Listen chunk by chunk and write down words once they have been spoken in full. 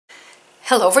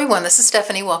Hello everyone, this is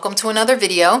Stephanie. Welcome to another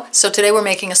video. So today we're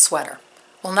making a sweater.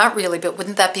 Well, not really, but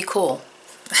wouldn't that be cool?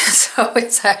 So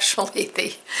it's actually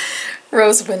the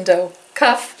rose window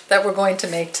cuff that we're going to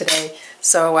make today.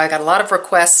 So I got a lot of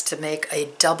requests to make a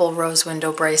double rose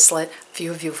window bracelet. A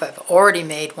few of you have already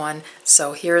made one.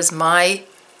 So here's my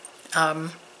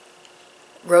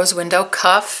rose window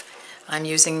cuff. I'm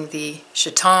using the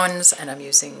Chatons and I'm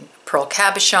using pearl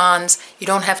cabochons. You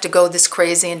don't have to go this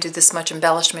crazy and do this much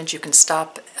embellishment. You can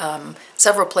stop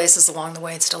several places along the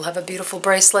way and still have a beautiful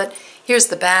bracelet. Here's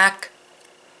the back.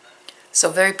 So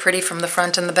very pretty from the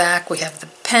front and the back. We have the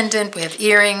pendant, we have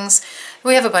earrings,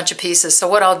 we have a bunch of pieces. So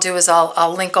what I'll do is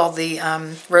I'll link all the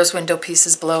rose window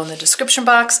pieces below in the description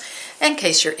box in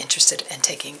case you're interested in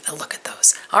taking a look at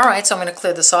those. All right, so I'm going to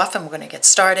clear this off and we're going to get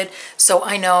started. So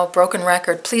I know, broken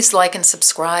record, please like and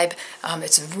subscribe.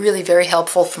 It's really very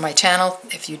helpful for my channel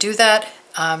if you do that.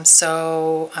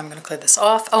 So I'm going to clear this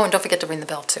off. Oh, and don't forget to ring the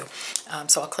bell too.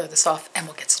 So I'll clear this off and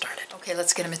we'll get started. Okay,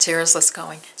 let's get the materials, let's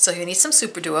going. So you need some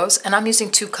SuperDuos, and I'm using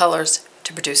two colors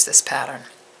to produce this pattern.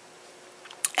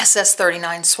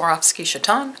 SS39 Swarovski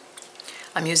Chaton.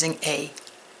 I'm using a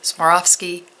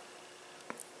Swarovski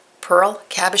pearl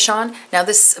cabochon. Now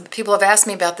this, people have asked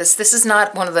me about this. This is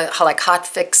not one of the like hot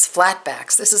fix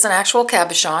flatbacks. This is an actual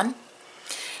cabochon.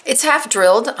 It's half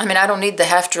drilled. I mean, I don't need the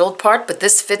half drilled part, but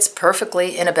this fits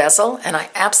perfectly in a bezel, and I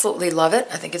absolutely love it.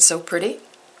 I think it's so pretty.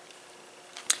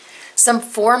 Some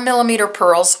 4mm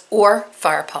pearls or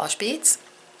Firepolished beads,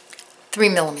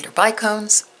 3mm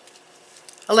Bicones,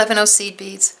 11/0 seed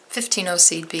beads, 15/0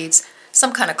 seed beads,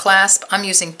 some kind of clasp. I'm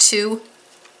using 2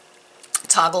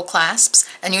 Toggle Clasps,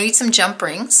 and you need some jump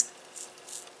rings.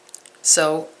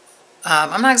 So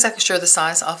I'm not exactly sure the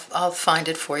size. I'll find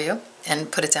it for you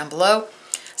and put it down below.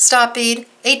 Stop bead,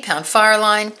 8-pound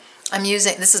Fireline. I'm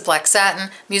using, this is black satin.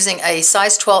 I'm using a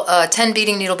size 10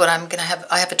 beading needle, but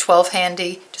I have a 12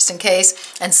 handy just in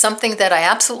case. And something that I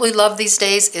absolutely love these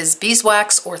days is Beads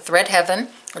Wax or Thread Heaven,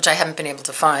 which I haven't been able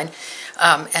to find.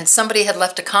 And somebody had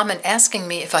left a comment asking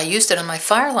me if I used it on my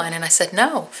Fireline, and I said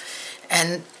no.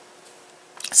 And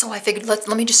so I figured, let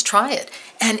me just try it.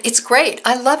 And it's great.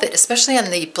 I love it, especially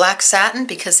on the black satin,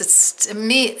 because to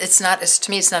me it's not as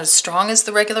strong as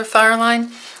the regular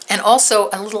Fireline. And also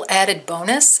a little added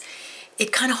bonus,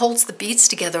 it kind of holds the beads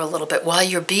together a little bit while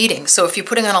you're beading. So if you're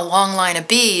putting on a long line of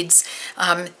beads,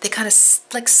 they kind of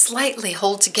like slightly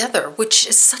hold together, which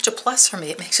is such a plus for me.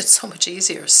 It makes it so much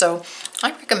easier. So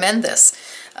I recommend this.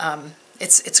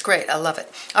 It's great. I love it.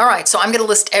 All right, so I'm going to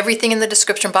list everything in the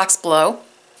description box below.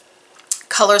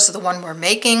 Colors of the one we're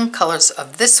making, colors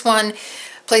of this one,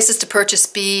 places to purchase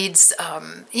beads,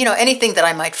 you know, anything that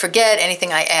I might forget,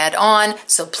 anything I add on.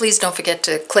 So please don't forget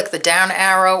to click the down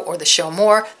arrow or the show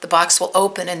more. The box will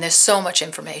open and there's so much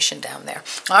information down there.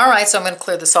 All right, so I'm going to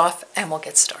clear this off and we'll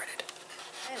get started.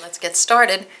 Okay, let's get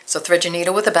started. So thread your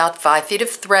needle with about 5 feet of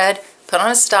thread, put on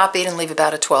a stop bead and leave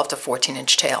about a 12 to 14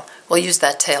 inch tail. We'll use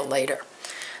that tail later.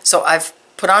 So I've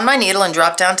put on my needle and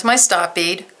dropped down to my stop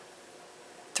bead,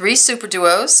 3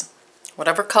 SuperDuos,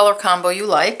 whatever color combo you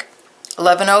like,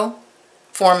 11/0,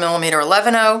 4mm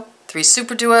 11/0, 3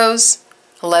 SuperDuos,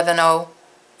 11/0,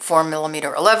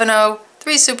 4mm 11/0,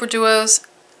 3 SuperDuos,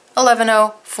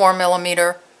 11/0,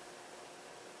 4mm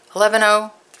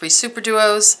 11/0, 3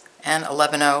 SuperDuos, and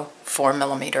 11/0,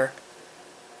 4mm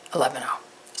 11/0.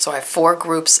 So I have 4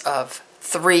 groups of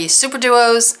 3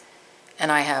 SuperDuos,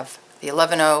 and I have the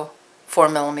 11/0,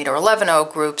 4mm 11/0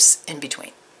 groups in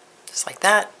between. Just like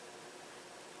that.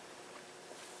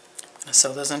 I'm going to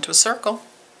sew those into a circle.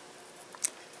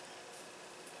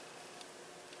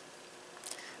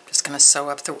 I'm just going to sew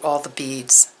up through all the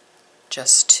beads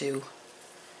just to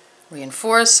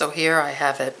reinforce. So here I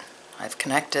have it, I've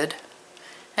connected,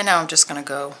 and now I'm just going to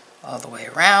go all the way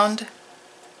around.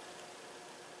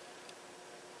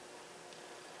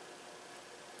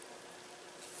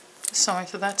 Sewing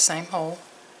through that same hole.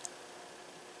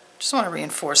 Just want to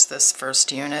reinforce this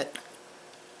first unit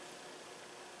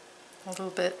a little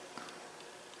bit.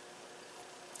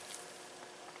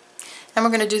 And we're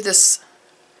going to do this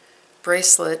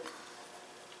bracelet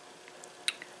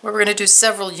where we're going to do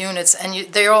several units,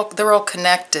 and they're all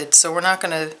connected, so we're not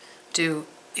going to do,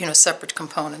 you know, separate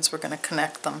components. We're going to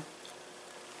connect them.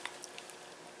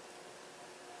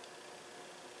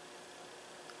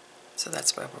 So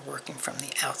that's why we're working from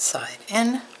the outside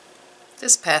in,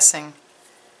 just passing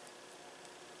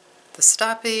the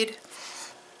stop bead.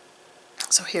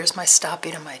 So here's my stop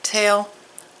bead and my tail.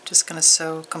 Just going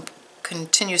to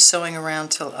continue sewing around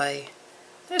till I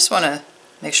just want to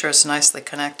make sure it's nicely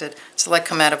connected. So I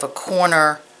come out of a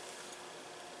corner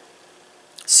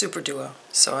SuperDuo.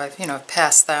 So I've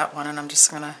passed that one, and I'm just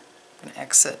going to I'm going to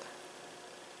exit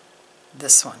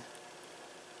this one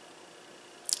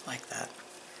like that.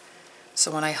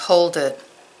 So when I hold it,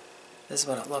 this is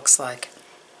what it looks like.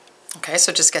 Okay,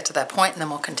 so just get to that point and then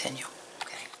we'll continue.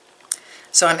 Okay.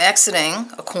 So I'm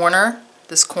exiting a corner,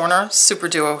 this corner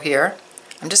SuperDuo here.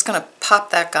 I'm just going to pop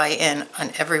that guy in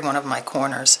on every one of my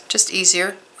corners. Just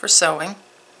easier for sewing.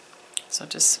 So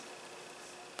just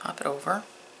pop it over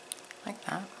like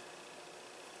that.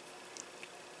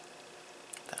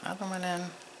 That other one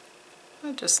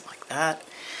in, just like that.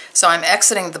 So I'm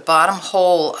exiting the bottom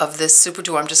hole of this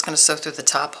SuperDuo. I'm just going to sew through the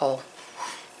top hole.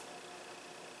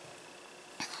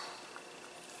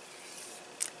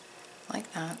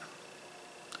 Like that.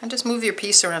 And just move your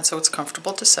piece around so it's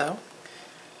comfortable to sew.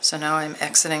 So now I'm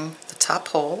exiting the top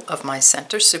hole of my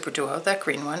center SuperDuo, that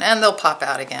green one, and they'll pop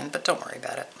out again, but don't worry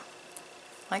about it.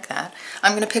 Like that.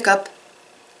 I'm going to pick up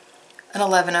an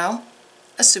 11-0,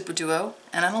 a SuperDuo,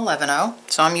 and an 11-0.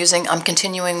 So I'm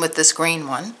continuing with this green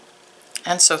one,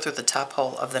 and sew through the top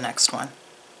hole of the next one,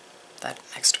 that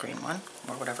next green one,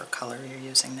 or whatever color you're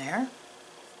using there.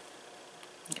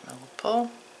 Give it a little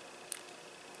pull.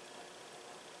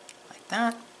 Like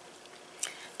that.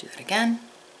 Do that again.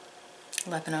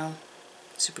 11-0,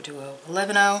 SuperDuo,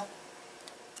 11-0,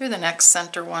 through the next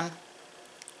center one,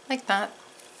 like that.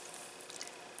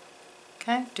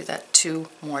 Okay, do that 2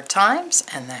 more times,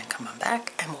 and then come on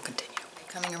back, and we'll continue.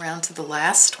 Coming around to the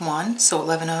last one, so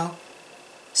 11-0,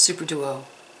 SuperDuo,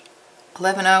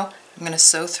 11-0, I'm going to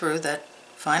sew through that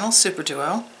final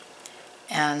SuperDuo,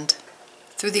 and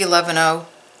through the 11-0,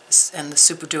 and the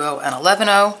SuperDuo and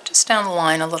 11-0, just down the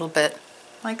line a little bit,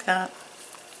 like that.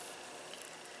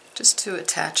 Just to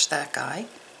attach that guy.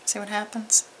 See what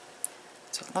happens?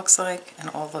 That's what it looks like, and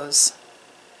all those,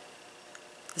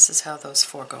 this is how those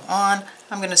 4 go on.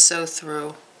 I'm going to sew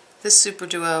through this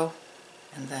SuperDuo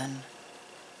and then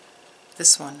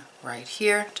this one right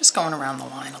here, just going around the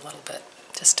line a little bit,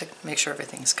 just to make sure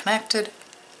everything's connected.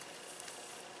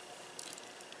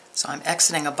 So I'm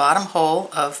exiting a bottom hole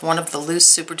of one of the loose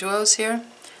SuperDuos here.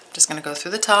 I'm just going to go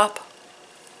through the top,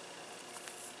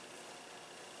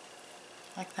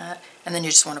 like that, and then you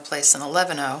just want to place an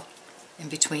 11-0 in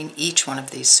between each one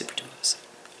of these SuperDuos.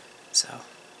 So,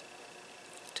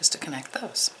 just to connect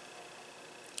those.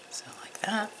 So like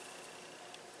that.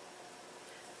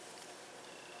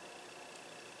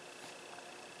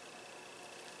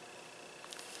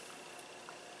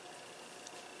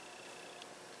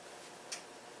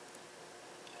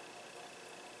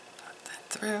 Pop that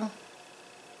through.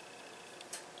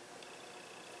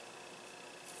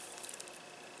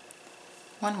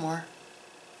 One more.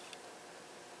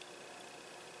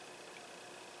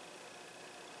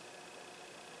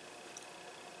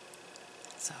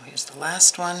 So here's the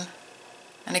last one,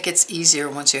 and it gets easier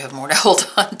once you have more to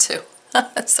hold on to.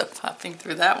 So popping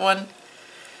through that one.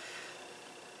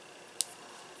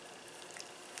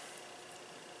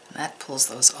 And that pulls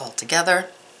those all together.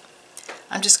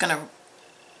 I'm just going to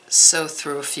sew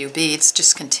through a few beads,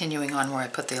 just continuing on where I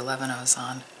put the 11-0s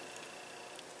on.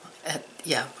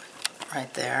 Yeah,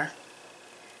 right there.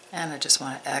 And I just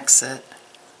want to exit.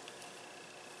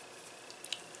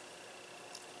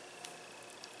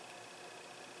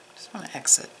 Just want to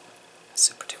exit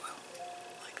SuperDuo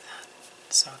like that.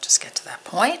 So just get to that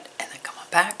point and then come on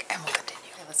back and we'll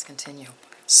continue. Okay, let's continue.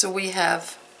 So we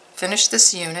have finished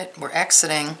this unit. We're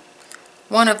exiting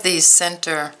one of these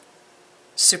center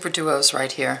SuperDuos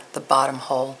right here, the bottom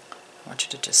hole. I want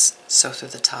you to just sew through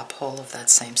the top hole of that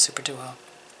same SuperDuo.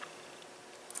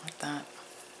 Like that.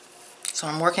 So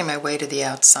I'm working my way to the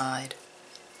outside.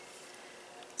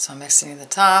 So I'm exiting the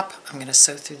top. I'm going to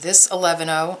sew through this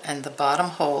 11-0 and the bottom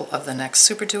hole of the next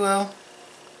SuperDuo.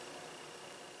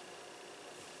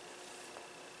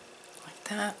 Like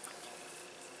that.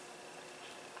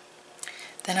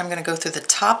 Then I'm going to go through the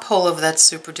top hole of that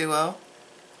SuperDuo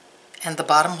and the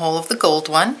bottom hole of the gold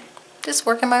one. Just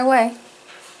working my way.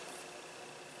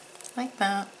 Like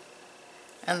that.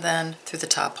 And then through the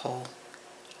top hole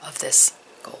of this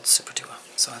gold SuperDuo.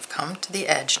 So I've come to the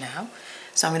edge now.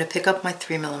 So I'm going to pick up my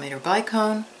 3mm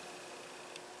bicone.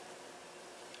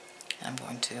 And I'm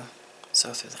going to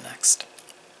sew through the next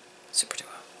SuperDuo.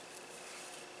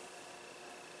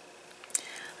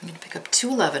 I'm going to pick up 2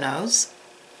 11-0s.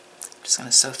 I'm just going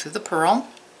to sew through the purl.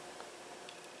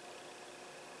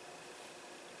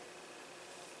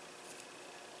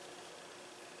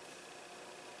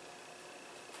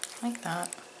 Like that.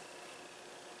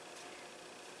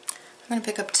 I'm going to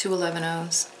pick up 2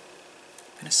 11-0s.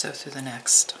 I'm going to sew through the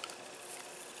next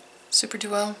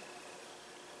SuperDuo. I'm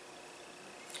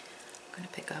going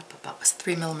to pick up about a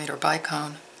 3mm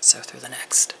bicone, sew through the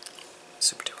next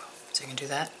SuperDuo. So you can do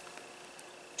that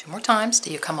 2 more times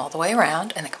till you come all the way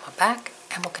around, and then come on back,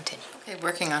 and we'll continue. Okay,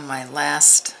 working on my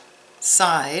last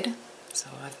side. So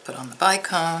I've put on the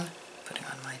bicone, putting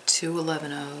on my 2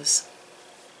 11-0s.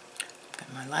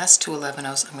 Got my last 2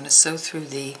 11-0s. I'm going to sew through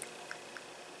the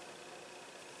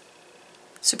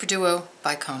SuperDuo,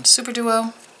 Bicone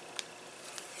SuperDuo,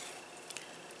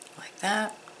 like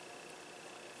that.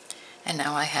 And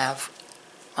now I have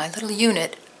my little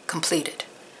unit completed.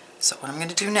 So what I'm going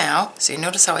to do now, so you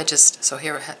notice how I just, so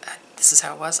here, this is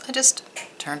how it was. I just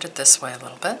turned it this way a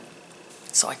little bit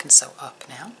so I can sew up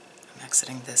now. I'm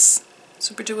exiting this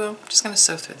SuperDuo. I'm just going to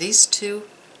sew through these 2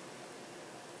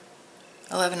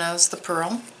 11-0s, the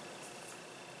pearl,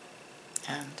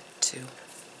 and 2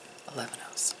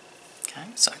 11-0s.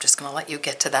 Okay, so I'm just going to let you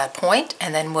get to that point,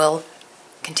 and then we'll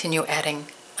continue adding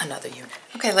another unit.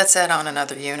 Okay, let's add on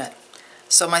another unit.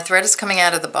 So my thread is coming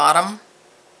out of the bottom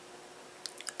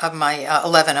of my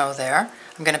 11-0 there.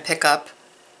 I'm going to pick up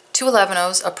 2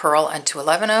 11-0s, a pearl, and 2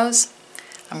 11-0s.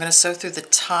 I'm going to sew through the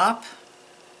top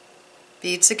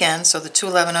beads again, so the 2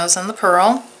 11-0s and the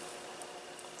pearl,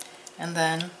 and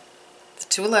then the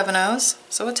 2 11-0s,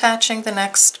 so attaching the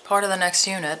next part of the next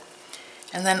unit,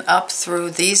 and then up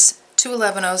through these 2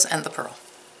 11-0s and the pearl.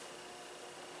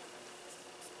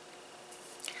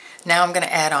 Now I'm going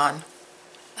to add on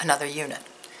another unit.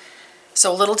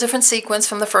 So a little different sequence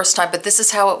from the first time, but this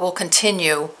is how it will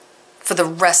continue for the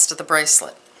rest of the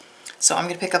bracelet. So I'm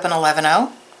going to pick up an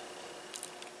 11-0,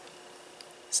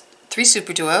 3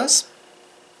 SuperDuos,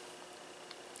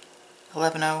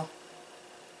 11-0,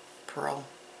 pearl,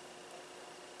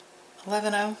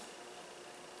 11-0,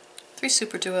 3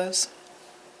 SuperDuos,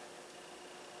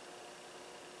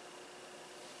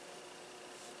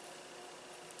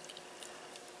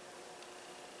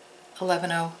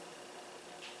 11-0,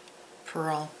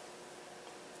 pearl,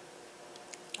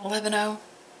 11-0,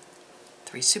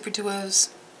 3 SuperDuos,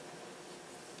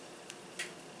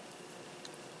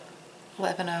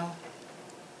 11-0,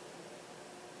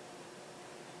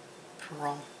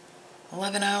 pearl,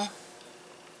 11-0,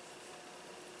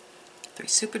 3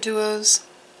 SuperDuos,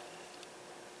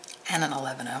 and an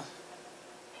 11-0,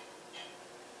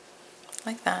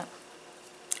 like that.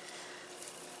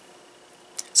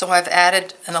 So I've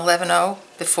added an 11-0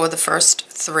 before the first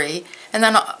 3, and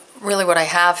then really what I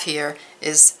have here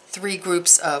is 3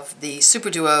 groups of the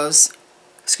SuperDuos,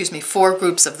 excuse me, 4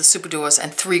 groups of the SuperDuos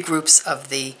and 3 groups of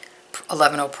the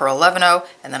 11-0 pearl 11-0,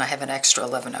 and then I have an extra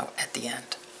 11-0 at the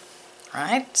end.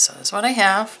 Alright, so that's what I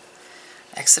have.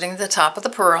 Exiting the top of the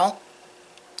pearl,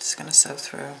 just going to sew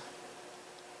through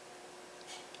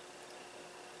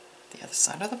the other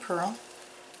side of the pearl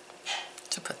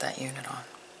to put that unit on.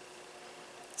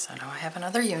 So now I have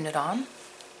another unit on,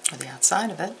 or the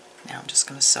outside of it. Now I'm just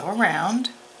going to sew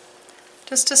around,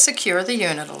 just to secure the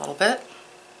unit a little bit.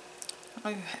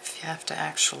 If you have to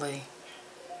actually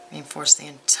reinforce the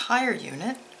entire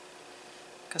unit,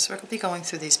 because we're going to be going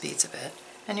through these beads a bit,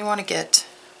 and you want to get,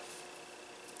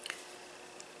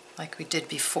 like we did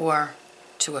before,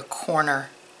 to a corner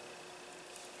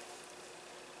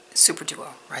SuperDuo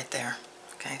right there.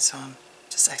 Okay, so I'm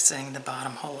just exiting the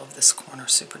bottom hole of this corner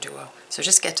SuperDuo. So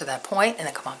just get to that point and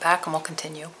then come on back and we'll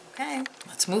continue. Okay,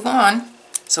 let's move on.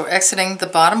 So we're exiting the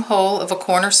bottom hole of a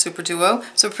corner SuperDuo.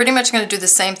 So we're pretty much going to do the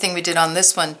same thing we did on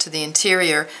this one to the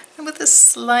interior, and with a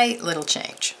slight little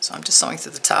change. So I'm just sewing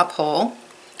through the top hole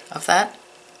of that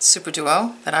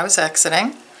SuperDuo that I was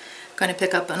exiting. I'm going to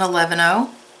pick up an 11-0,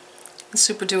 a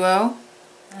SuperDuo,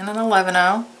 and an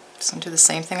 11-0. Just going to do the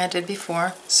same thing I did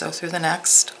before. Sew through the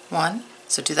next one.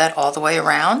 So do that all the way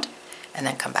around, and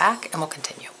then come back and we'll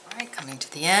continue. All right, coming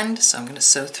to the end, so I'm going to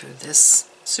sew through this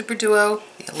SuperDuo,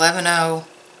 the 11-0,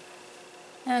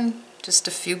 and just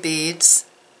a few beads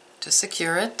to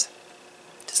secure it.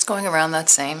 Just going around that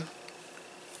same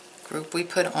group we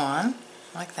put on,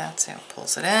 like that, see how it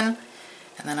pulls it in.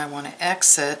 And then I want to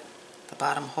exit the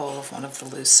bottom hole of one of the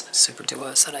loose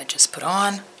SuperDuos that I just put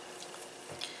on.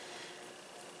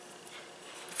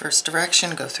 First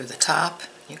direction, go through the top.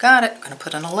 You got it. I'm going to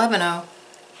put an 11-0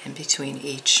 in between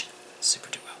each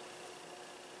SuperDuo.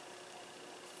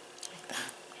 Like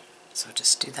that. So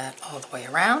just do that all the way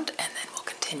around and then we'll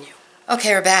continue.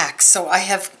 Okay, we're back. So I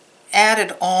have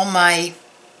added all my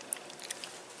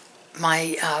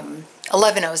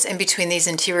 11-0s in between these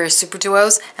interior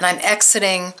SuperDuos, and I'm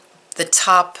exiting the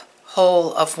top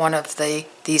hole of one of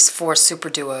these 4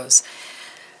 SuperDuos.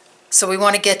 So we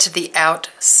want to get to the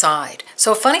outside.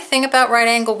 So a funny thing about right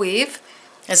angle weave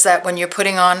is that when you're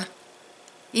putting on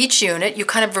each unit, you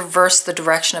kind of reverse the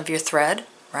direction of your thread,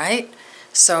 right?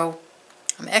 So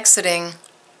I'm exiting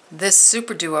this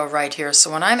SuperDuo right here.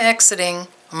 So when I'm exiting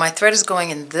when my thread is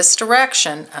going in this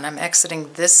direction and I'm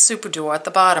exiting this SuperDuo at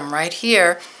the bottom right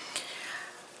here,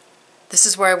 this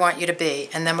is where I want you to be,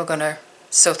 and then we're going to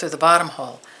sew through the bottom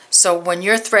hole. So when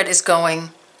your thread is going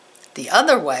the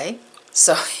other way,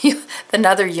 so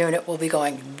another unit will be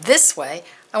going this way,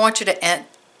 I want you to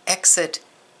exit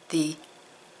the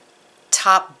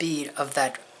top bead of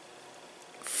that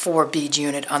 4 bead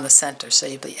unit on the center. So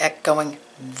you'll be going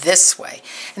this way.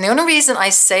 And the only reason I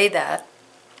say that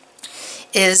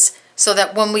is so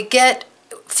that when we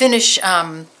finish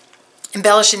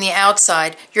embellishing the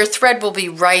outside, your thread will be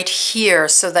right here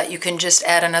so that you can just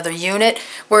add another unit.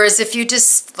 Whereas if you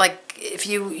just, like, if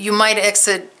you might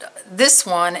exit this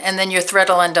one and then your thread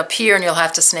will end up here and you'll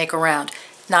have to snake around.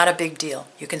 Not a big deal.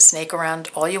 You can snake around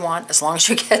all you want as long as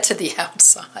you get to the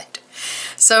outside.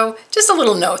 So just a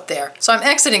little note there. So I'm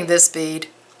exiting this bead.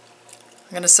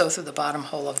 I'm going to sew through the bottom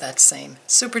hole of that same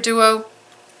SuperDuo,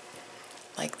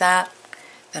 like that.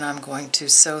 Then I'm going to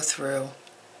sew through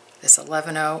this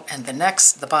 11-0 and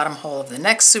the bottom hole of the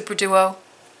next SuperDuo.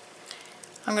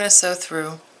 I'm going to sew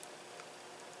through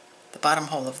the bottom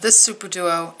hole of this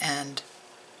SuperDuo and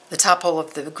the top hole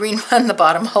of the green one, the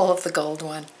bottom hole of the gold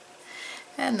one.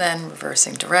 And then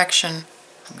reversing direction,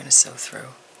 I'm going to sew through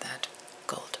that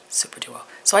gold SuperDuo.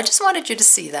 So I just wanted you to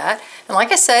see that. And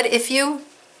like I said, if you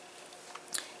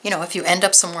end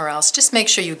up somewhere else, just make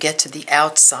sure you get to the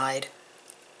outside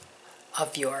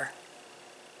of your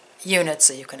unit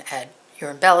so you can add your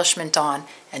embellishment on,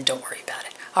 and don't worry about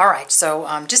it. All right, so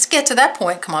just get to that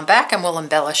point, come on back, and we'll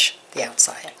embellish the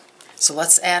outside. So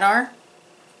let's add our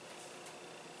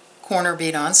corner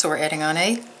bead on. So we're adding on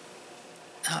a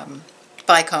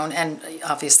bicone, and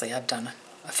obviously I've done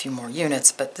a few more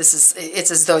units, but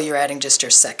it's as though you're adding just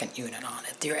your second unit on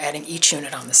it. You're adding each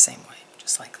unit on the same way,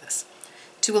 just like this.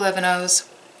 2 11-0s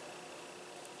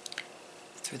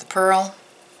through the pearl,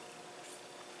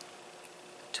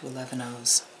 2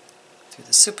 11-0s through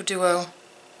the SuperDuo,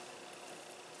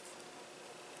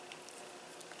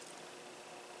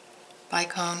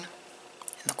 bicone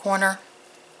in the corner,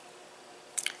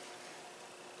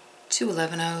 2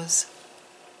 11-0s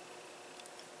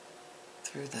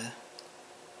through the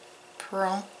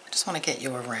pearl. I just want to get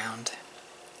you around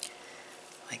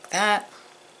like that.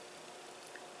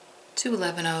 2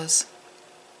 11-0s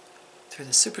through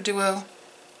the SuperDuo.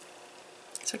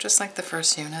 So just like the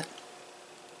first unit.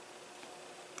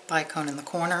 Bicone in the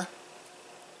corner,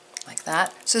 like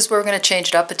that. This is where we're going to change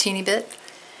it up a teeny bit.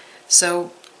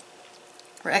 So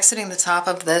we're exiting the top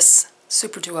of this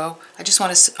SuperDuo.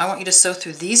 I want you to sew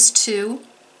through these 2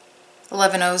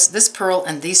 11-0s, this pearl,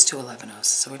 and these 2 11-0s.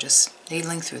 So we're just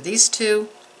needling through these 2,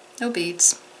 no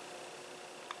beads,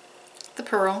 the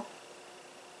pearl,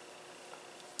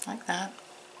 like that,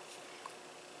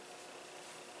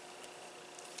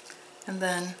 and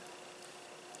then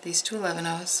these 2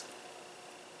 11-0s.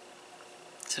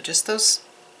 So just those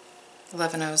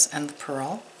 11-0s and the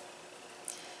pearl.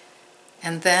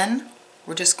 And then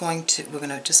we're going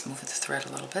to just move the thread a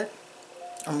little bit,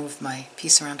 or move my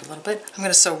piece around a little bit. I'm going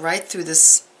to sew right through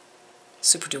this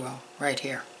SuperDuo right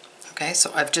here. Okay,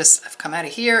 so I've come out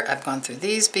of here, I've gone through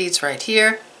these beads right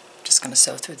here. I'm just going to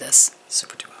sew through this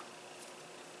SuperDuo.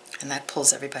 And that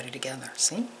pulls everybody together,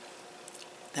 see?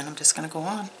 Then I'm just going to go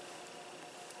on.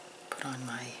 Put on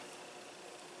my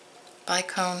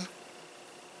bicone,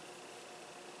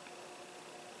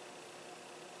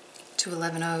 2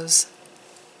 11-0s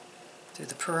through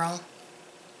the pearl,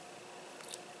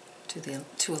 to the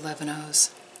 2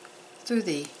 11-0s through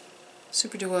the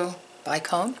SuperDuo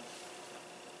bicone,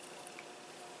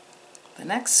 the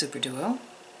next SuperDuo,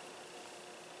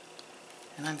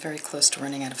 and I'm very close to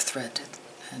running out of thread,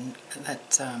 and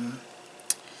that's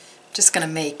just going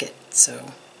to make it,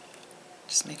 so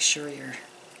just make sure you're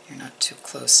not too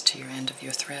close to your end of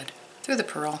your thread, through the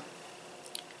pearl,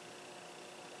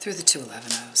 through the 2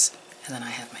 11-0s, and then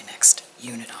I have my next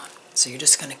unit on. So you're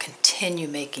just going to continue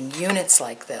making units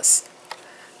like this.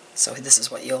 So this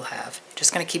is what you'll have. You're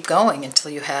just going to keep going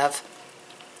until you have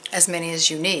as many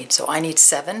as you need. So I need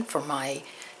 7 for my,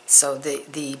 so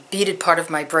the beaded part of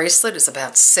my bracelet is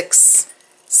about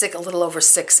a little over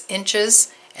 6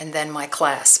 inches, and then my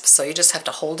clasp. So you just have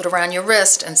to hold it around your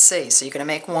wrist and see. So you're going to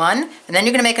make 1, and then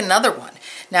you're going to make another one.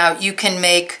 Now you can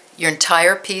make your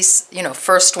entire piece,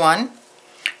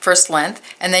 first length,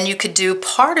 and then you could do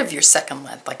part of your second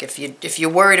length. Like if you're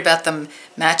worried about them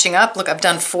matching up, look, I've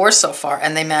done 4 so far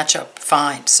and they match up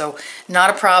fine. So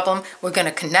not a problem. We're going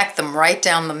to connect them right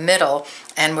down the middle,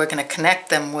 and we're going to connect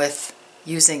them with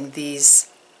using the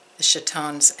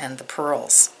Chatons and the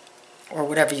pearls, or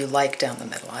whatever you like down the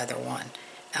middle, either one.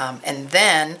 And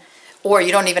then, or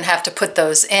you don't even have to put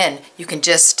those in. You can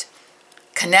just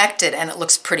connected and it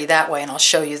looks pretty that way, and I'll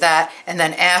show you that. And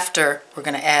then after, we're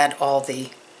going to add all the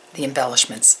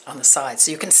embellishments on the side.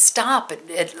 So you can stop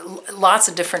at lots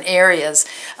of different areas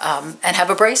and have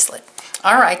a bracelet.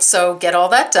 All right, so get all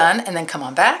that done and then come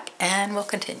on back and we'll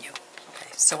continue.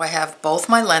 Okay, so I have both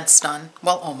my lengths done.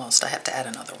 Well, almost. I have to add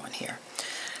another one here.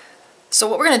 So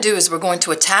what we're going to do is we're going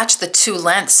to attach the two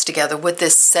lengths together with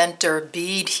this center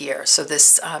bead here. So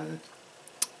this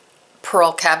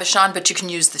pearl cabochon, but you can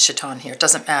use the Chaton here. It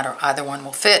doesn't matter. Either one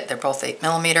will fit. They're both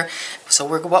 8mm. So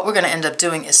what we're going to end up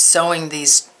doing is sewing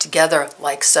these together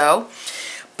like so.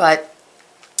 But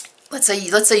let's say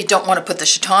you don't want to put the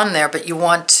Chaton there, but you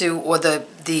want to, or the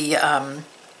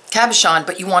cabochon,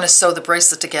 but you want to sew the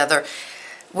bracelet together.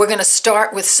 We're going to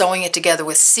start with sewing it together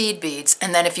with seed beads,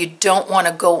 and then if you don't want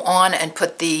to go on and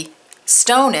put the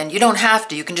stone in, you don't have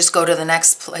to. You can just go to the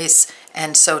next place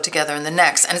and sew together in the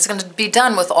next. And it's going to be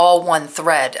done with all one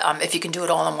thread. If you can do it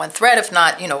all on one thread, if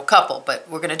not, a couple. But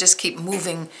we're going to just keep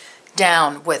moving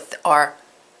down with our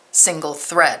single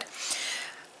thread.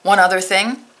 One other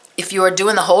thing, if you are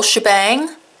doing the whole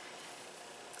shebang,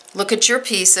 look at your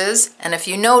pieces, and if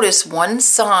you notice one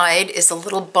side is a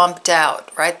little bumped out,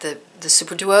 right? The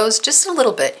SuperDuos, just a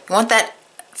little bit. You want that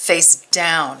face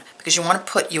down because you want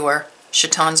to put your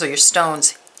Chatons or your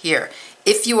stones here.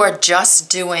 If you are just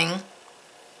doing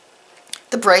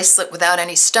the bracelet without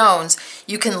any stones,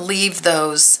 you can leave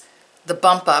the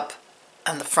bump up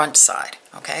on the front side.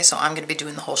 Okay, so I'm going to be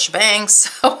doing the whole shebang,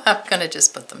 so I'm going to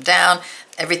just put them down.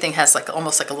 Everything has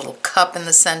almost like a little cup in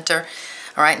the center.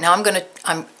 All right, now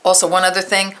I'm also, one other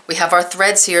thing, we have our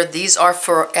threads here. These are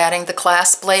for adding the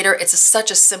clasp later. It's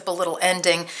such a simple little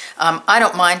ending. I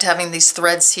don't mind having these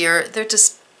threads here. They're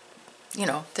just,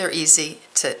 they're easy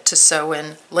to sew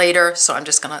in later, so I'm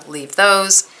just going to leave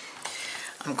those.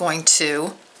 I'm going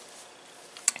to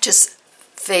just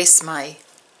face my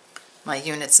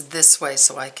units this way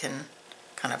so I can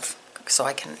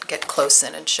get close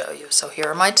in and show you. So here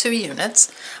are my two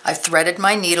units. I've threaded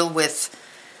my needle with,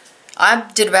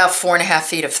 I did about 4.5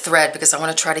 feet of thread because I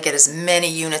want to try to get as many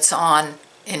units on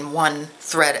in one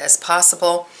thread as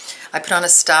possible. I put on a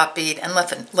stop bead and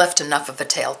left enough of a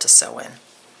tail to sew in.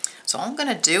 So all I'm going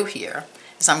to do here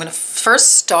is I'm going to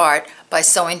first start by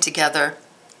sewing together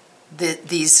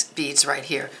these beads right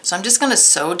here. So I'm just going to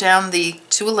sew down the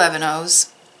 2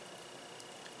 11-ohs,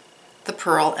 the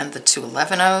pearl and the 2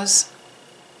 11-ohs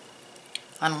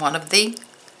on one of the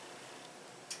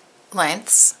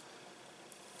lengths,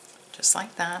 just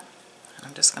like that. And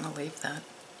I'm just going to leave that,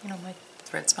 my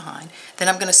threads behind. Then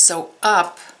I'm going to sew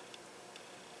up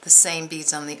the same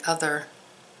beads on the other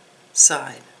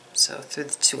side. So through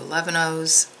the 2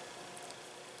 11-ohs,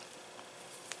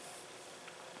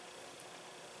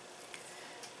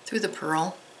 through the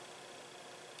pearl,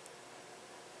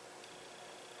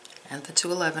 and the 2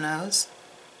 11-ohs,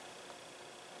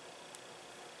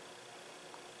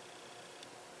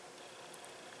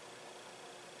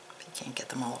 if you can't get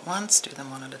them all at once, do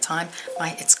them one at a time.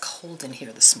 It's cold in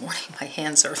here this morning. My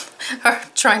hands are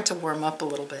trying to warm up a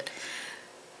little bit.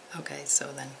 Okay,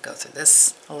 so then go through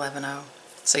this 11-oh.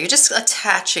 So you're just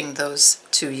attaching those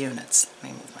 2 units.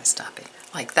 Let me move my stop bead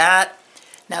like that.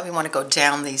 Now we want to go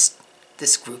down this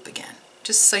group again,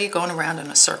 just so you're going around in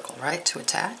a circle, right, to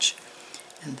attach.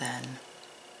 And then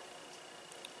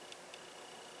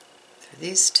through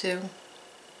these 2.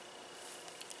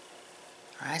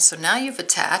 All right, so now you've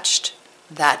attached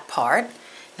that part.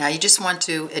 Now you just want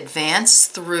to advance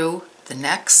through the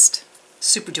next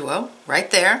SuperDuo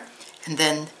right there, and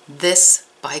then this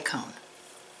bicone.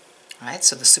 All right,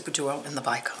 so the SuperDuo and the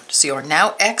bicone. So you're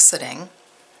now exiting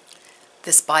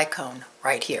this bicone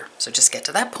right here. So just get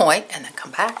to that point and then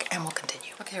come back and we'll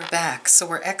continue. Okay, we're back. So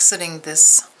we're exiting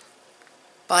this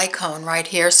bicone right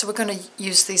here. So we're going to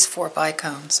use these 4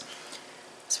 bicones.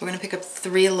 So we're going to pick up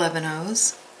 3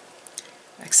 11-ohs.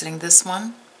 Exiting this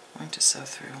one, I'm going to sew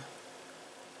through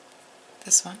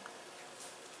this one.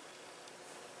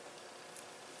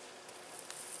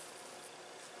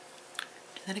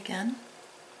 Do that again.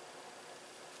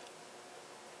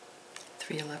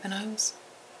 3 11-ohs.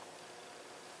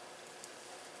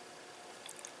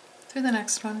 Through the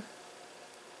next one.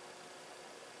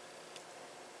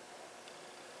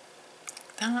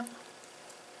 Like that.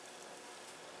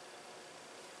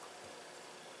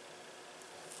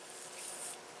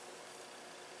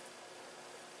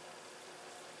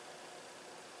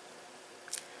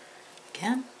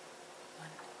 Again. 1,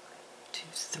 2,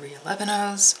 3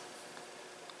 11-ohs.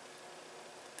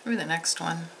 Through the next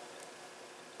one.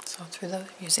 So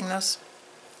using those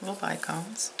little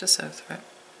bicones to sew through.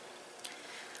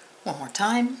 One more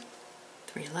time,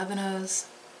 3 11-ohs,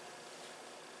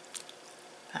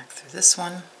 Back through this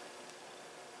one.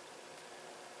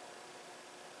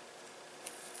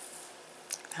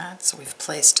 Like that. So we've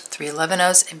placed 3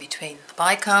 11-ohs in between the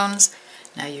bicones.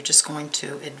 Now you're just going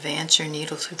to advance your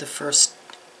needle through the first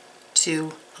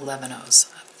 2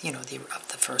 11-ohs, you know, of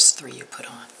the first 3 you put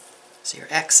on. So you're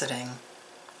exiting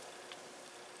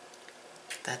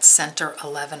that center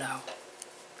 11-oh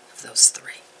of those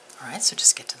 3. All right, so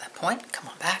just get to that point, come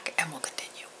on back, and we'll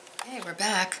continue. Okay, we're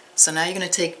back. So now you're going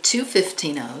to take 2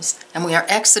 15-ohs, and we are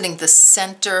exiting the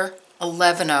center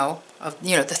 11-oh of,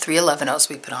 you know, the 3 11-ohs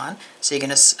we put on. So you're going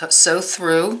to sew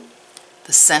through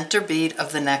the center bead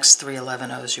of the next 3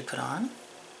 11-ohs you put on.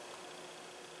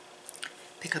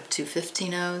 Pick up 2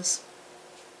 15-ohs,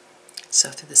 sew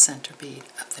through the center bead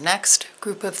of the next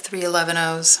group of 3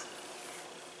 11-ohs.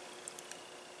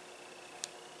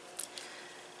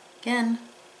 Again.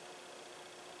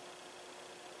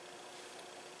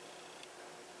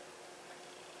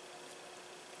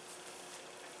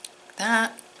 Like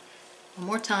that. One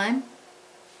more time.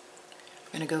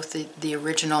 We're going to go with the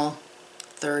original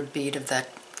 3rd bead of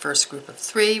that first group of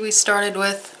 3 we started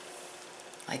with,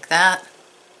 like that.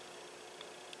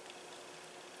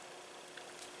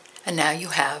 And now you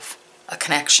have a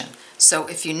connection. So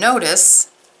if you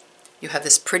notice, you have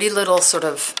this pretty little sort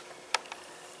of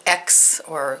X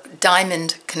or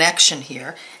diamond connection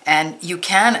here, and you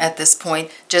can at this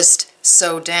point just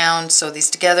sew these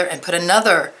together and put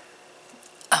another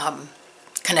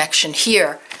connection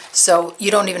here. So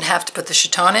you don't even have to put the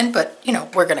chaton in, but you know,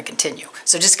 we're going to continue.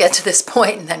 So just get to this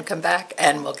point and then come back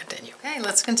and we'll continue. Okay,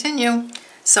 let's continue.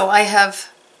 So I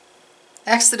have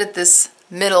exited this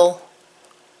middle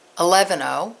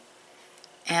 11-oh,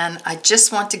 and I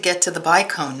just want to get to the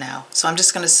bicone now. So I'm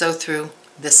just going to sew through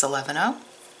this 11-oh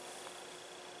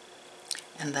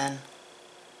and then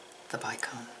the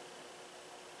bicone,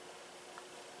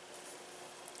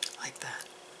 like that.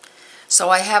 So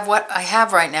I have, what I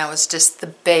have right now is just the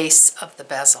base of the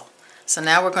bezel. So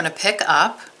now we're going to pick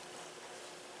up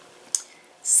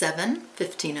 7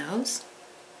 15-ohs,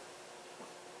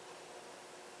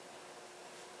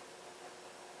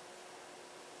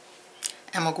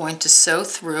 and we're going to sew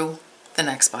through the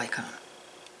next bicone.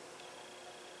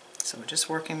 So we're just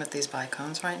working with these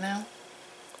bicones right now,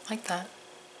 like that.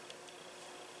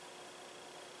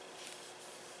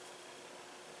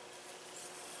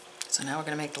 So now we're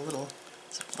going to make the little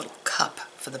cup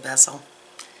for the bezel.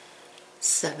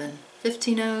 7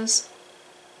 15-ohs,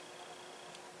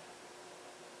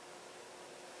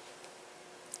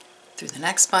 through the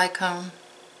next bicone,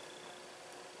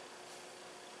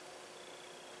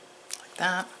 like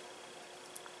that.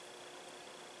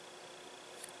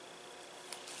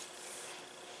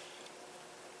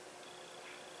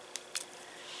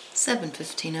 Seven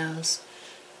 15-ohs.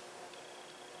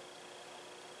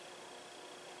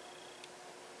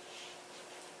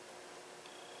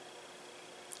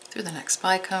 Through the next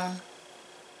bicone.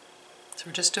 So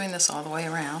we're just doing this all the way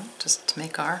around, just to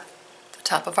make the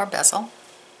top of our bezel.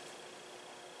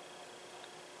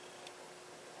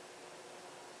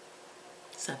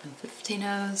 Seven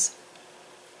 15-ohs.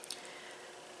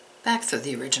 Back through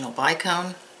the original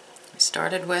bicone we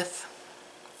started with.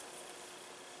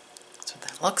 That's what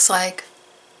that looks like.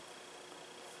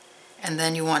 And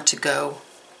then you want to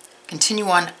continue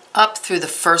on up through the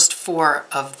first 4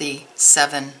 of the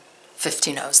 7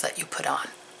 15-ohs that you put on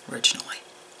originally,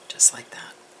 just like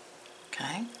that.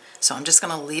 Okay, so I'm just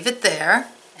going to leave it there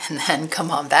and then come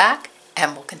on back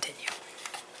and we'll continue.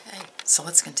 Okay, so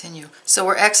let's continue. So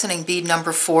we're exiting bead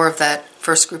number 4 of that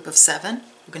first group of 7.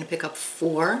 We're going to pick up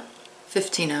 4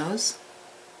 15-ohs,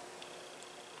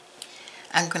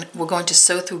 and we're going to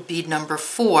sew through bead number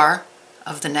 4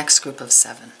 of the next group of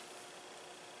 7.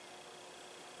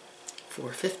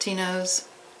 4 15-ohs,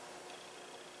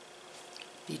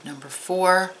 bead number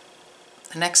 4,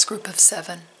 the next group of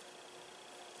 7,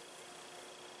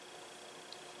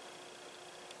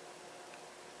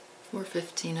 4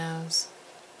 15-ohs,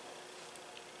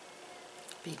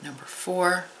 bead number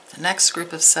 4, the next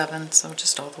group of 7, so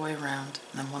just all the way around,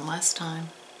 and then one last time.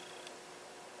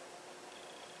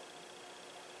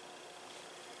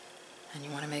 And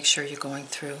you want to make sure you're going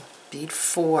through bead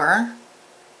 4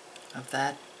 of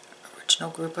that original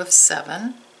group of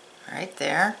 7, right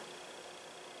there.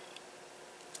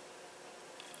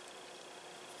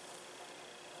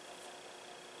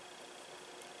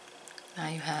 Now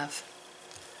you have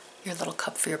your little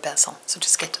cup for your bezel. So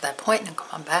just get to that point and come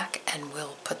on back and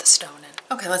we'll put the stone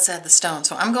in. Okay, let's add the stone.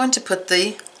 So I'm going to put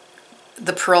the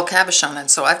pearl cabochon in.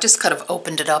 So I've just kind of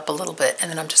opened it up a little bit and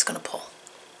then I'm just going to pull.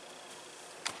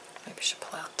 Maybe I should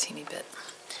pull out a teeny bit.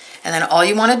 And then all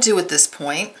you want to do at this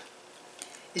point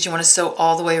is you want to sew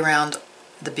all the way around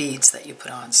the beads that you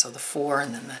put on. So the 4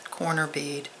 and then that corner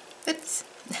bead. It's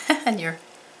and your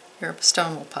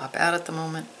stone will pop out at the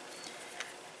moment.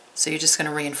 So you're just going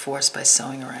to reinforce by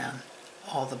sewing around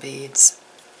all the beads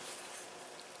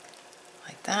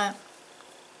like that.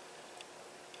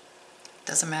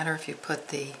 Doesn't matter if you put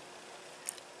the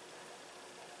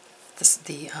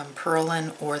pearl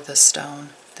in or the stone,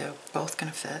 they're both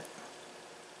going to fit.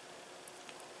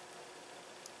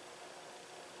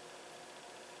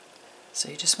 So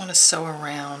you just want to sew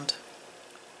around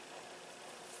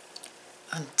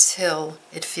until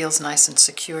it feels nice and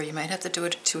secure. You might have to do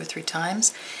it 2 or 3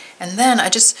 times. And then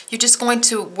you're just going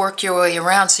to work your way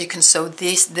around so you can sew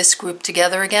this group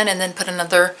together again and then put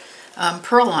another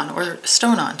pearl on or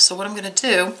stone on. So what I'm going to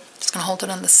do, just going to hold it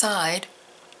on the side.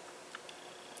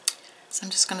 So I'm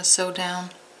just going to sew down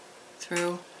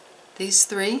through these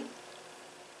 3,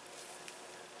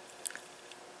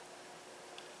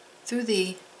 through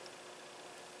the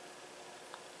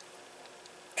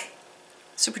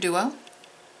SuperDuo,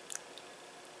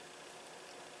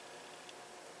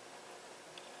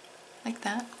 like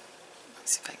that.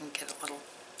 Let's see if I can get a little,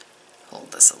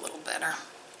 hold this a little better.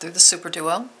 Through the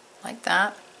SuperDuo, like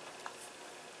that.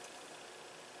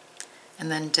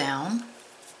 And then down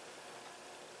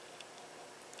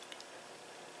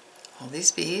all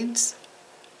these beads,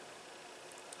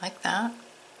 like that.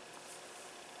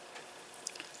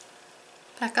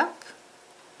 Back up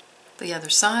the other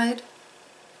side,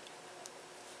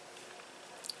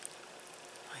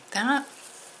 like that.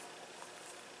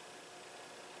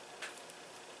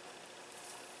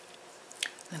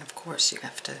 Then of course you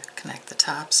have to connect the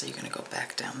top, so you're going to go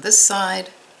back down this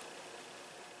side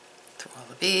through all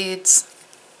the beads.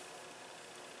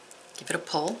 Give it a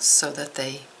pull so that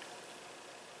they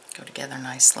go together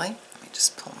nicely. Let me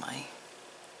just pull my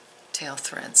tail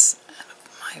threads out of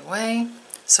my way.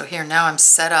 So here now I'm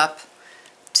set up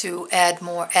to add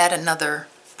another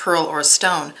pearl or a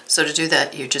stone. So to do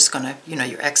that, you're just going to,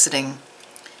 you're exiting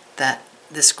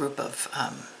this group of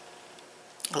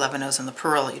 11 and the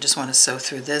pearl. You just want to sew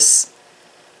through this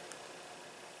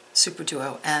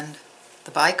SuperDuo and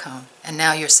the Bicone, and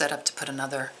now you're set up to put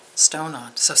another stone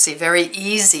on. So see, very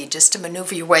easy just to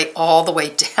maneuver your way all the way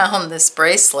down this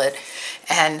bracelet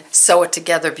and sew it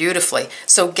together beautifully.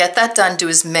 So get that done. Do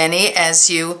as many as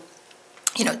you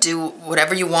do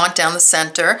whatever you want down the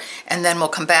center, and then we'll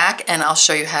come back and I'll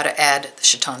show you how to add the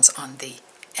Chatons on the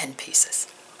end pieces.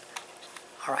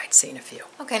 All right, see you in a few.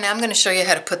 Okay, now I'm going to show you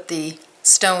how to put the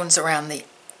stones around the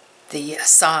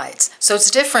sides. So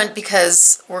it's different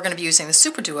because we're going to be using the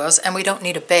SuperDuos and we don't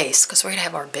need a base because we're going to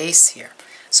have our base here.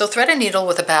 So thread a needle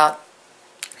with about,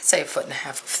 say, 1.5 feet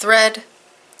of thread.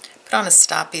 Put on a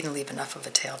stop bead and leave enough of a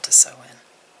tail to sew in.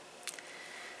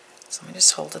 So let me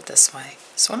just hold it this way.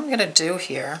 So what I'm going to do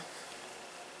here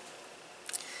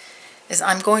is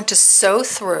I'm going to sew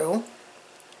through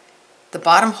the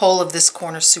bottom hole of this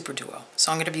corner SuperDuo.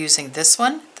 So I'm going to be using this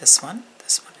one, this one,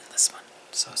 this one, and this one.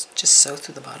 So just sew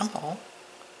through the bottom hole,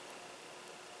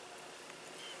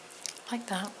 like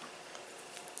that.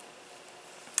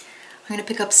 I'm going to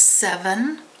pick up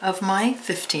 7 of my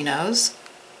 15-ohs.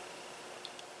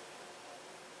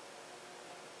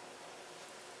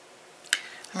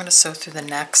 I'm going to sew through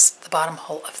the bottom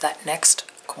hole of that next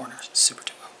corner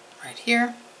SuperDuo, right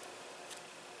here,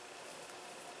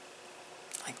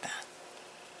 like that.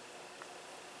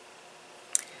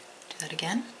 Do that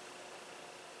again.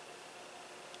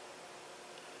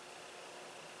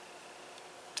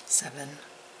 7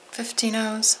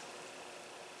 15-ohs,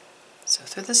 sew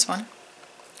through this one,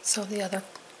 sew the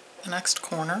next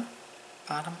corner,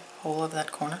 bottom hole of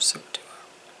that corner SuperDuo.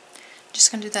 I'm just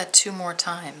going to do that 2 more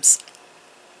times,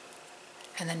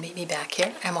 and then meet me back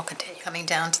here and we'll continue. Coming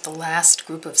down to the last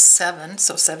group of 7,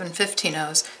 so 7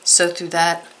 15-ohs, sew through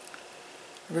that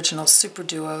original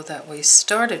SuperDuo that we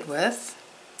started with,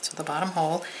 so the bottom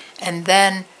hole, and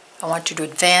then I want you to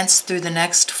advance through the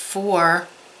next 4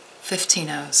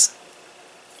 15-ohs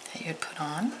that you'd put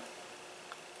on,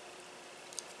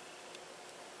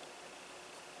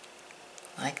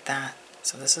 like that.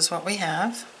 So this is what we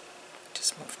have.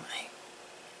 Just move my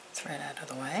thread out of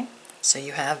the way. So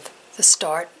you have the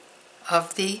start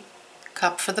of the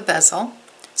cup for the bezel.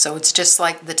 So it's just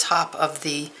like the top of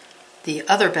the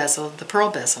other bezel, the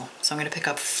pearl bezel. So I'm going to pick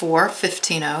up 4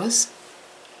 15-ohs.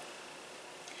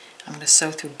 I'm going to sew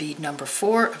through bead number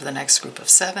 4 of the next group of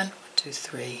 7. 1, 2,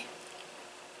 3,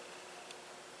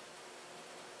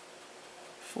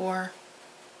 4.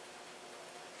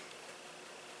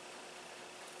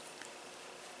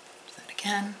 Do that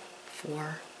again.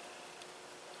 4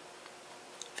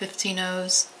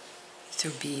 15-ohs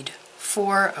through bead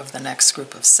 4 of the next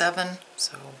group of 7.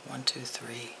 So 1, 2,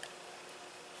 3.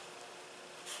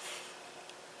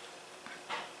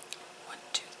 1,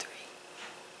 2, 3,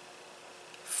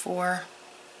 4.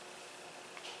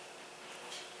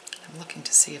 I'm looking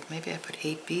to see if maybe I put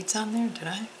 8 beads on there. Did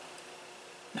I?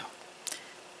 No. 1,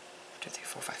 2, 3,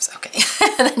 4, 5, 6. Okay.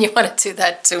 And then you want to do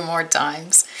that 2 more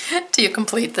times till you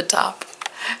complete the top.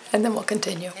 And then we'll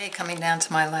continue. Okay, coming down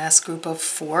to my last group of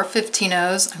 4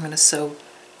 15-ohs, I'm going to sew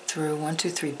through 1, 2,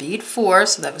 3, bead 4.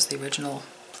 So that was the original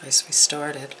place we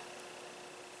started.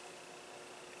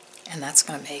 And that's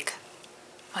going to make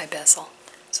my bezel.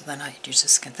 So then you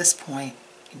just, at this point,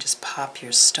 you just pop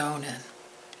your stone in.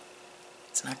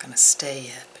 It's not going to stay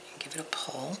yet, but you can give it a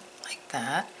pull like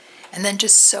that. And then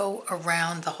just sew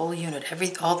around the whole unit,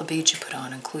 all the beads you put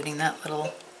on, including that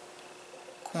little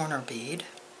corner bead.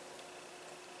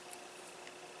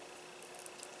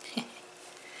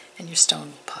 And your stone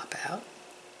will pop out.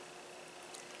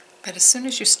 But as soon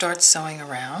as you start sewing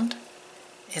around,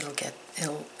 it'll get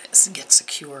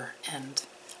secure and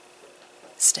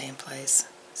stay in place.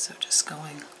 So just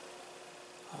going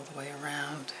all the way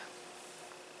around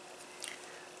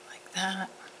like that.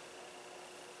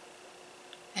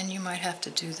 And you might have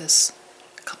to do this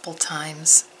a couple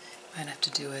times. You might have to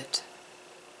do it,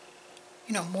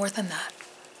 more than that.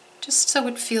 Just so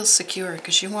it feels secure,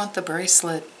 because you want the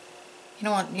bracelet, you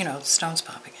don't want, the stones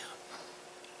popping out.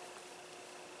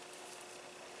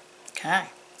 Okay,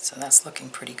 so that's looking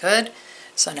pretty good.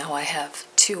 So now I have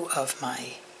 2 of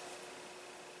my,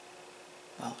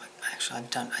 well, actually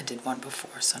I did one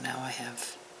before, so now I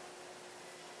have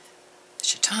the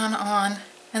Chaton on,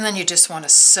 and then you just want to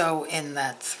sew in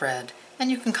that thread. And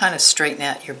you can kind of straighten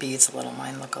out your beads a little.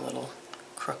 Mine look a little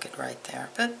crooked right there,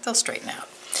 but they'll straighten out,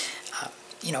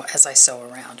 as I sew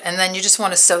around. And then you just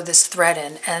want to sew this thread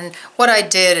in. And what I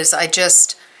did is I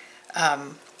just,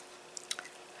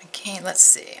 let's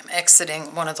see, I'm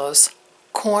exiting one of those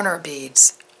corner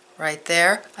beads right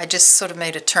there. I just sort of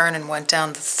made a turn and went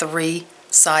down the 3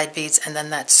 side beads and then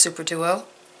that SuperDuo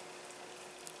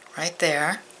right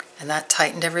there, and that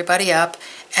tightened everybody up.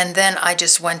 And then I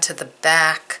just went to the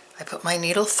back. I put my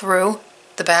needle through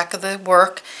the back of the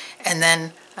work, and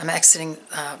then I'm exiting,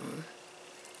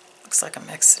 looks like I'm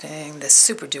exiting the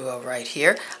SuperDuo right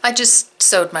here. I just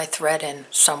sewed my thread in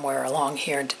somewhere along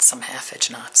here and did some half-hitch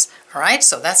knots. All right,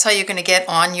 so that's how you're going to get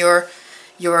on your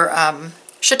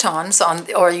Chatons,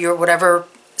 or your whatever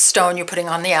stone you're putting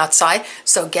on the outside.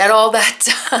 So get all that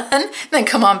done, then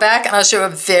come on back and I'll show you a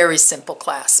very simple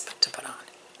clasp to put on.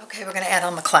 Okay, we're going to add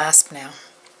on the clasp now.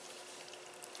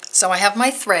 So I have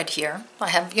my thread here. I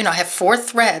have 4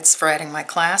 threads for adding my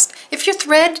clasp. If your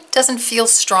thread doesn't feel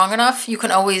strong enough, you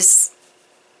can always,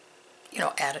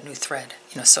 add a new thread,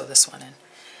 sew this one in.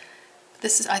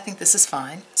 I think this is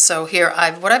fine. So here,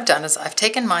 what I've done is I've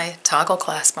taken my toggle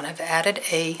clasp and I've added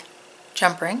a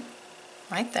jump ring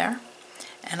right there.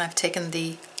 And I've taken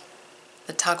the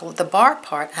bar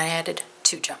part, and I added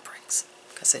 2 jump rings,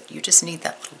 because you just need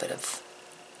that little bit of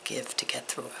give to get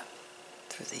through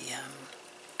the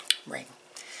ring.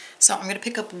 So I'm going to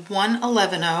pick up 1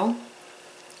 11/0,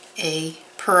 a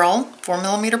pearl,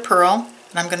 4mm pearl,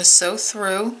 and I'm going to sew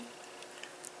through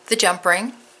the jump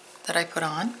ring that I put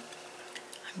on.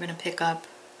 I'm going to pick up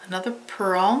another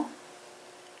pearl,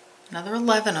 another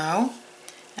 11/0,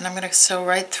 and I'm going to sew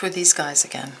right through these guys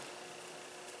again.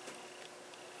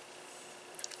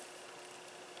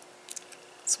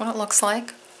 That's what it looks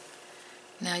like.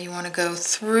 Now you want to go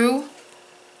through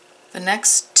the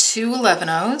next 2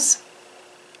 11/0s.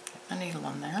 Get my needle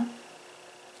on there.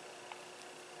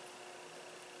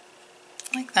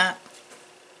 Like that.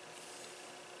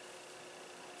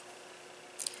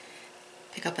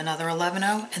 Pick up another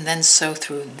 11/0 and then sew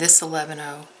through this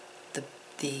 11/0,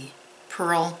 the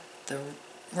pearl, the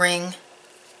ring,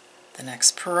 the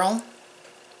next pearl,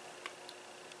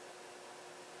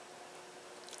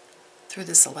 through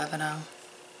this 11/0,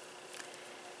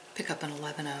 pick up an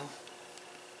 11/0,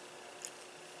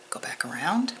 go back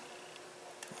around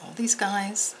through all these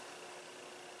guys,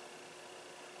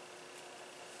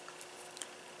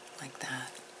 like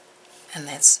that, and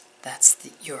that's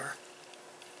your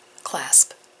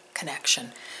clasp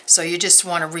connection. So you just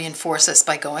want to reinforce this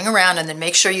by going around, and then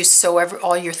make sure you sew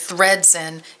all your threads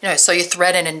in, sew your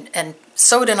thread in and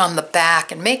sew it in on the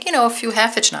back, and make, a few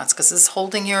half-hitch knots, because it's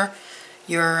holding your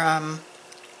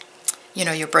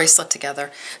bracelet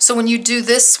together. So when you do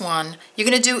this one, you're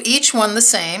going to do each one the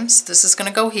same. So this is going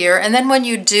to go here, and then when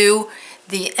you do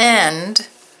the end,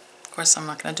 of course I'm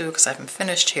not going to do it because I haven't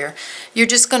finished here, you're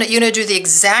going to do the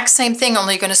exact same thing,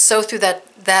 only you're going to sew through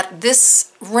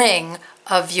this ring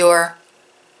of your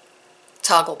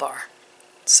toggle bar.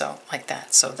 So like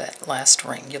that, so that last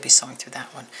ring, you'll be sewing through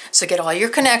that one. So get all your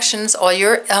connections, all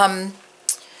your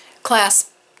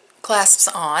clasps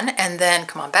on, and then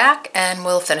come on back and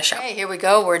we'll finish up. Okay, here we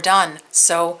go, we're done.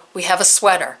 So we have a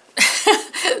sweater.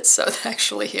 So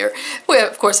actually here,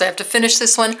 of course I have to finish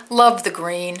this one. Love the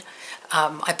green.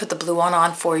 I put the blue one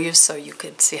on for you so you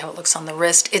could see how it looks on the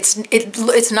wrist.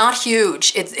 It's not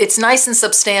huge. It's nice and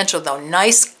substantial though.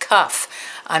 Nice cuff.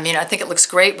 I mean, I think it looks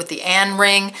great with the Anne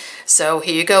ring. So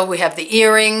here you go. We have the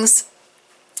earrings.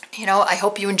 You know, I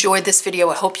hope you enjoyed this video.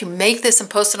 I hope you make this and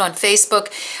post it on Facebook.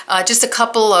 Just a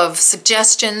couple of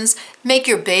suggestions. Make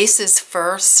your bases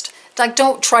first. Like,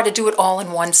 don't try to do it all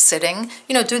in one sitting.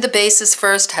 You know, do the bases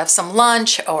first, have some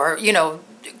lunch, or, you know,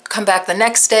 come back the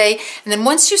next day. And then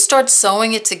once you start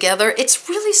sewing it together, it's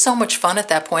really so much fun at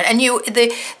that point. And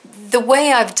the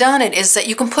way I've done it is that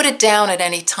you can put it down at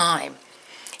any time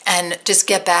and just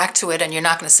get back to it, and you're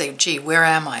not going to say, gee, where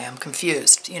am I? I'm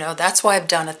confused. You know, that's why I've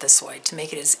done it this way, to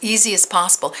make it as easy as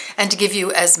possible and to give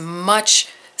you as much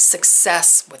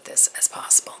success with this as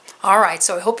possible. All right,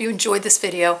 so I hope you enjoyed this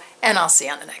video, and I'll see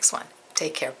you on the next one.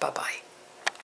 Take care. Bye-bye.